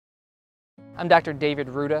I'm Dr. David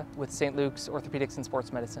Ruta with St. Luke's Orthopedics and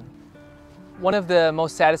Sports Medicine. One of the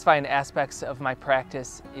most satisfying aspects of my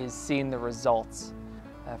practice is seeing the results.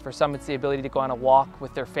 For some, it's the ability to go on a walk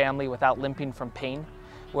with their family without limping from pain,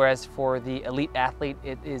 whereas for the elite athlete,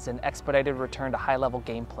 it is an expedited return to high-level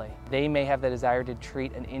gameplay. They may have the desire to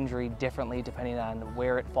treat an injury differently depending on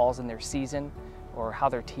where it falls in their season or how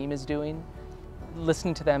their team is doing.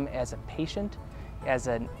 Listening to them as a patient, as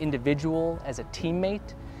an individual, as a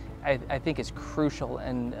teammate, I think is crucial,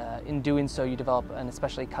 and in doing so you develop an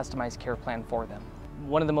especially customized care plan for them.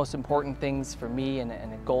 One of the most important things for me and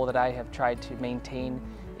a goal that I have tried to maintain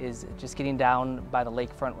is just getting down by the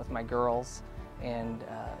lakefront with my girls and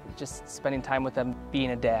just spending time with them,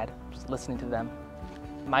 being a dad, just listening to them.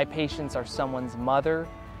 My patients are someone's mother,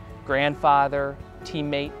 grandfather,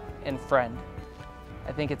 teammate, and friend.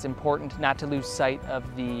 I think it's important not to lose sight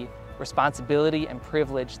of the responsibility and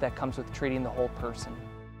privilege that comes with treating the whole person.